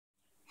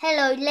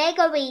Hello,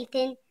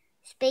 LegoEthan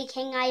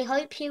speaking. I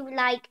hope you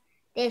like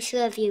this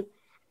review.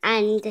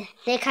 And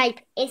the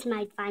cape is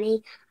made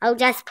funny. I'll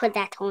just put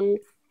that on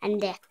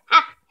and the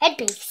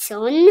headpiece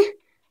on.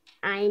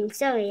 I'm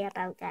sorry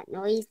about that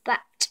noise,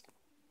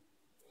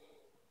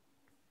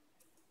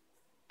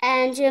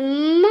 and you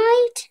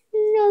might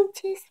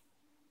notice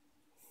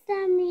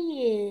some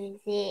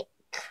music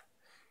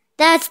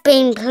that's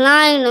been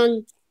playing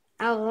on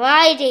a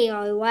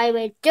radio while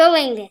we're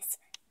doing this.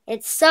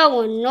 It's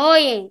so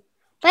annoying,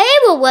 but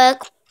it will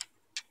work.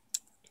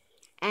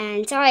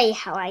 And sorry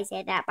how I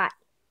said that, but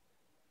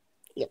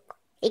look,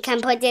 he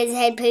can put his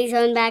headpiece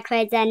on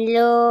backwards and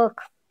look.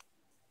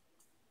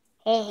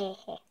 Dad,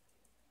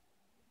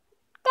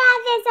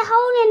 there's a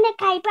hole in the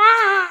cape.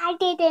 I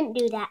didn't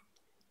do that.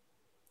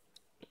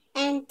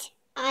 And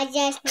I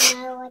just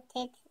know what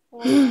it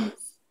was.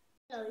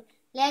 So,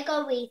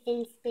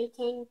 LegoEthan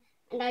speaking,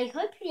 and I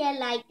hope you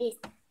like this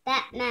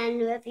Batman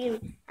review.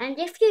 And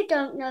if you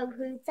don't know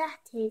who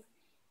that is,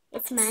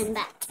 it's Man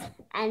Bat.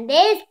 And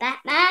there's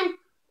Batman.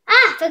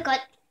 I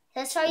forgot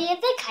to show you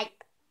the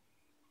cape.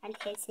 And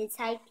here's his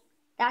cape.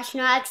 That's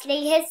not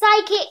actually his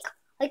sidekick.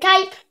 The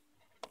cape.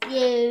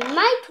 You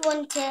might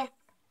want to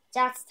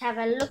just have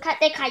a look at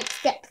the cape.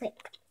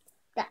 Click.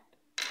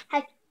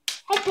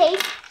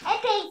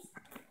 Headpiece.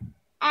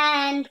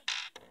 And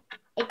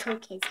it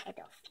took his head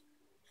off.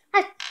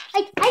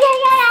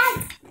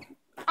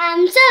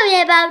 I'm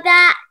sorry about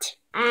that.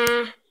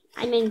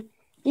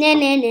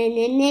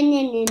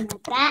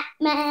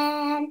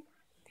 Batman.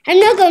 I'm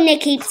not going to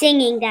keep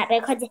singing that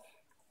because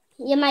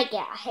you might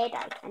get a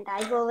headache, and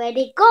I've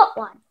already got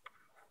one.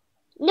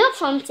 Not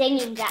from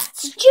singing that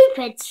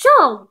stupid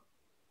song,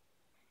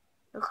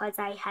 because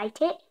I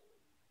hate it,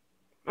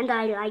 and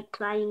I like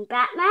playing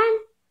Batman,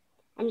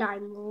 and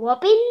I'm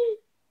Robin,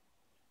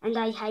 and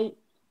I hate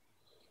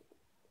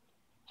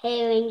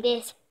hearing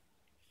this.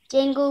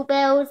 Jingle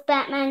bells,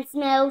 Batman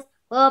smells,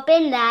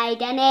 Robin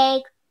laid an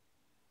egg.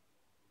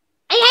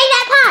 I hate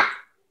that part!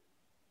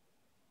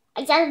 I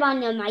just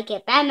want to make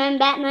it Batman.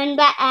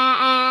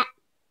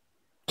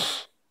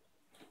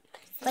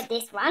 But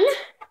this one.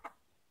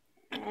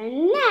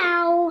 And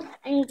now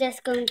I'm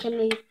just going to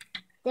move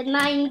the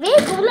main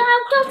vehicle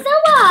out of the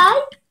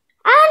way.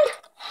 And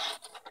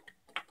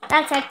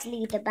that's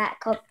actually the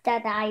Batcopter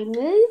that I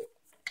moved.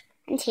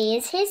 And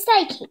here's his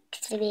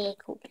sidekick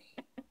vehicle.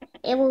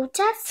 It will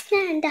just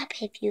stand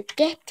up if you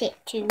get it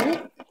to.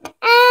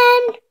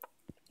 And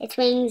its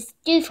wings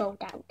do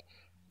fold out.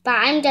 But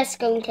I'm just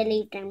going to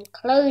leave them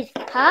closed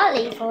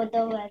partly for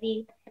the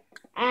review.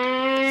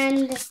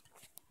 And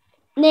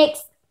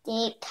next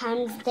it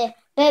comes the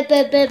Batcopter.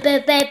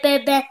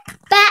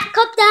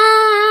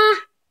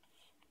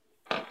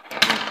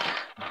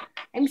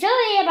 I'm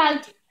sorry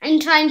about I'm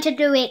trying to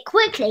do it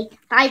quickly,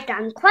 but I've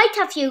done quite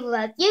a few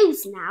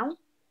reviews now.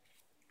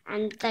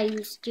 And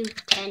those do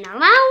turn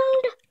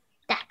around.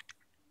 That.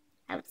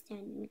 I was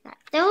turning that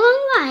the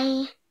wrong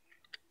way.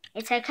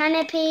 It's a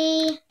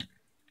canopy.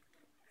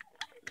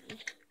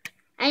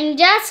 I'm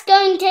just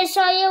going to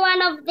show you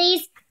one of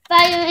these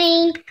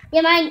firing.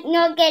 You might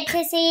not get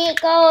to see it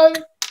go.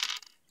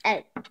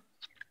 Oh.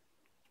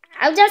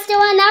 I'll just do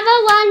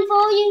another one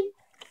for you.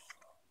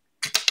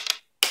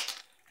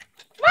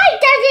 Why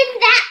doesn't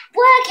that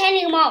work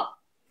anymore?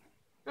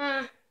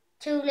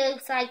 Too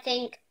loose, I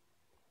think.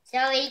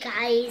 Sorry,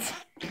 guys.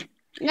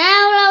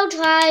 Now I'll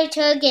try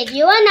to give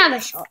you another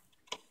shot.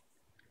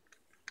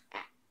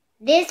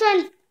 This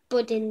one's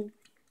button.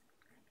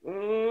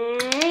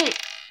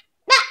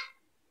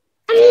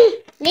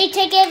 Need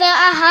to give it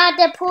a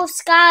harder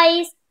push,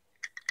 guys.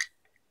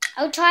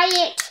 I'll try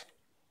it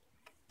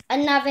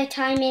another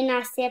time in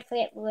a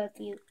separate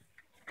review.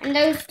 And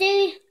those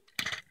do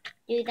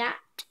that.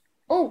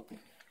 Oh,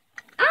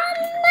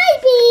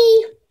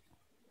 maybe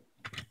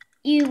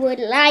you would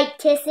like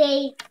to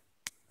see.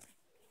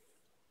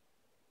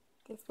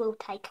 This will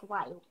take a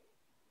while.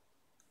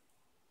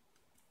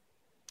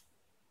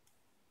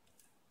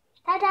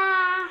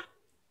 Ta-da!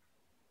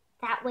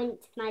 That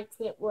went makes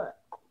it work.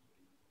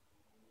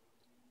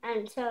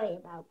 I'm sorry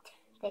about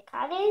the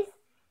colours,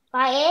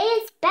 but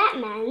it is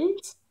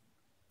Batman's,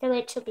 so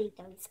it should be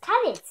those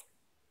colours.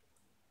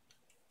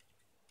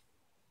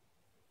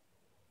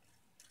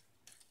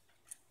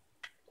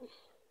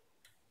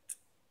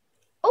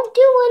 Oh, do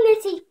you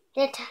want to see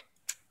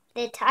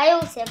the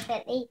tile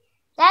separately?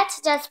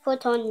 That's just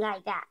put on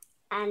like that,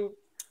 and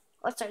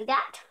also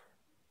that.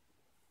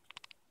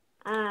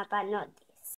 But not